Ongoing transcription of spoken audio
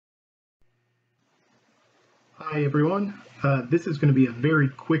Hi everyone, this is going to be a very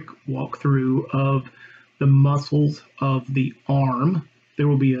quick walkthrough of the muscles of the arm. There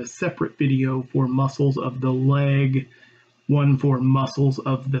will be a separate video for muscles of the leg, one for muscles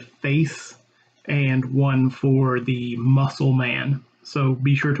of the face, and one for the muscle man. So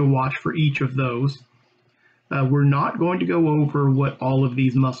be sure to watch for each of those. We're not going to go over what all of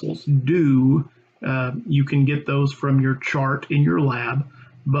these muscles do. You can get those from your chart in your lab,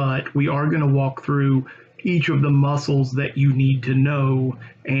 but we are going to walk through each of the muscles that you need to know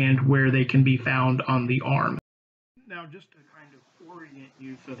and where they can be found on the arm. Now, just to kind of orient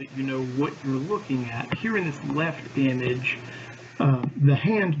you so that you know what you're looking at, here in this left image, the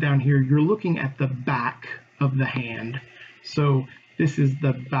hand down here, you're looking at the back of the hand. So this is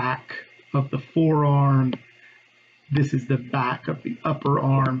the back of the forearm. This is the back of the upper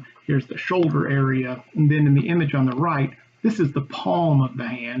arm. Here's the shoulder area. And then in the image on the right, this is the palm of the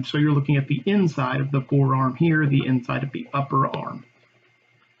hand. So you're looking at the inside of the forearm here, the inside of the upper arm.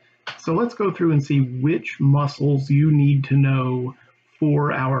 So let's go through and see which muscles you need to know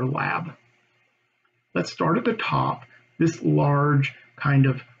for our lab. Let's start at the top. This large kind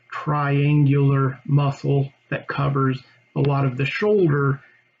of triangular muscle that covers a lot of the shoulder,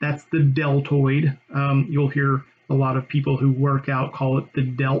 that's the deltoid. You'll hear a lot of people who work out call it the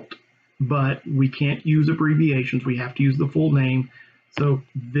delt, but we can't use abbreviations. We have to use the full name. So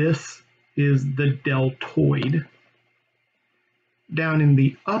this is the deltoid. Down in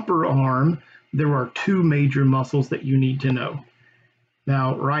the upper arm, there are two major muscles that you need to know.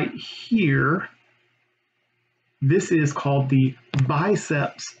 Now, right here, this is called the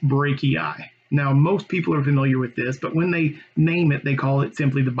Biceps Brachii. Now, most people are familiar with this, but when they name it, they call it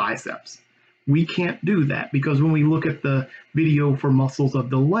simply the biceps. We can't do that because when we look at the video for muscles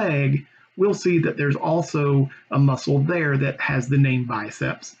of the leg, we'll see that there's also a muscle there that has the name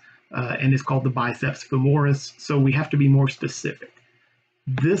biceps and is called the biceps femoris. So we have to be more specific.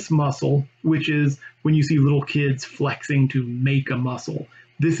 This muscle, which is when you see little kids flexing to make a muscle,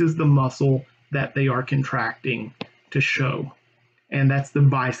 this is the muscle that they are contracting to show. And that's the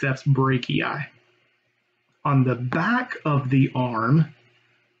biceps brachii. On the back of the arm,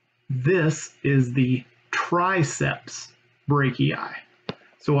 this is the triceps brachii.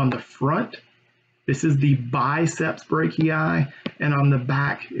 So on the front, this is the biceps brachii, and on the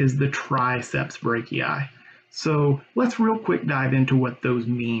back is the triceps brachii. So let's real quick dive into what those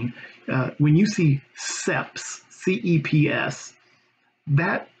mean. When you see ceps, C-E-P-S,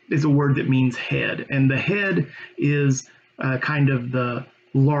 that is a word that means head, and the head is kind of the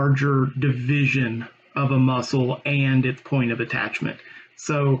larger division of a muscle and its point of attachment.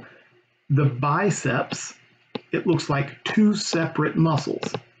 So the biceps, it looks like two separate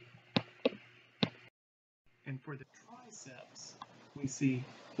muscles. And for the triceps, we see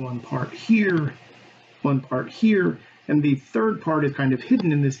one part here, and the third part is kind of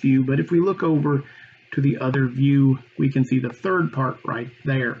hidden in this view, but if we look over to the other view, we can see the third part right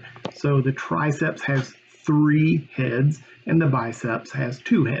there. So the triceps has 3 heads, and the biceps has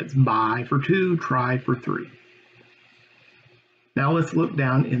 2 heads. Bi for 2, tri for 3. Now let's look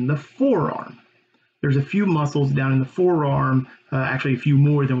down in the forearm. There's a few muscles down in the forearm, actually a few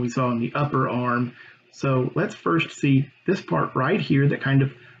more than we saw in the upper arm. So let's first see this part right here that kind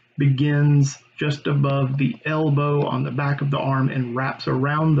of begins just above the elbow on the back of the arm and wraps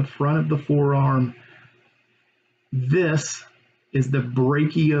around the front of the forearm. This is the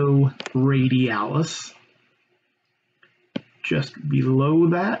brachioradialis. Just below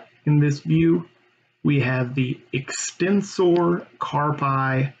that in this view, we have the Extensor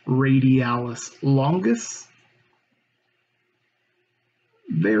Carpi Radialis longus.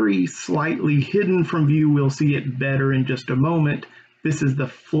 Very slightly hidden from view, we'll see it better in just a moment. This is the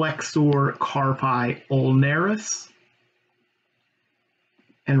Flexor Carpi Ulnaris.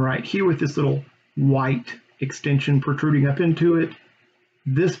 And right here with this little white extension protruding up into it,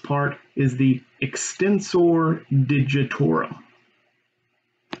 this part is the Extensor digitorum.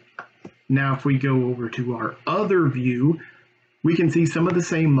 Now, if we go over to our other view, we can see some of the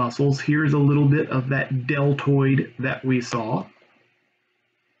same muscles. Here's a little bit of that deltoid that we saw.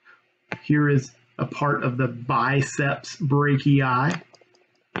 Here is a part of the biceps brachii.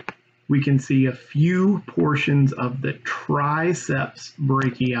 We can see a few portions of the triceps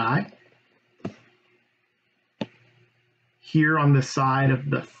brachii. Here on the side of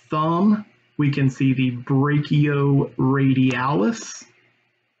the thumb, we can see the brachioradialis.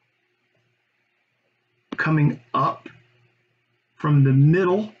 Coming up from the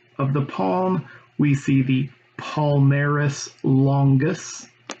middle of the palm, we see the palmaris longus.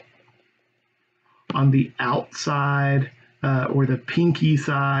 On the outside, or the pinky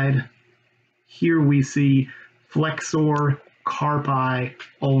side, here we see Flexor, Carpi,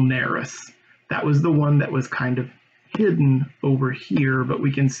 Ulnaris. That was the one that was kind of hidden over here, but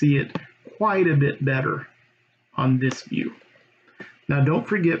we can see it quite a bit better on this view. Now don't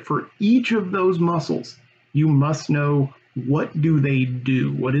forget, for each of those muscles, you must know what do they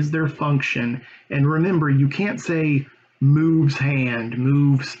do, what is their function, and remember, you can't say moves hand,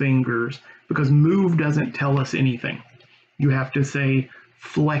 moves fingers, because move doesn't tell us anything. You have to say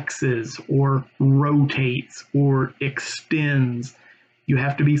flexes or rotates or extends. You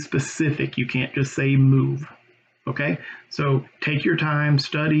have to be specific. You can't just say move. Okay? So take your time,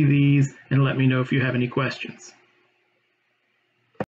 study these, and let me know if you have any questions.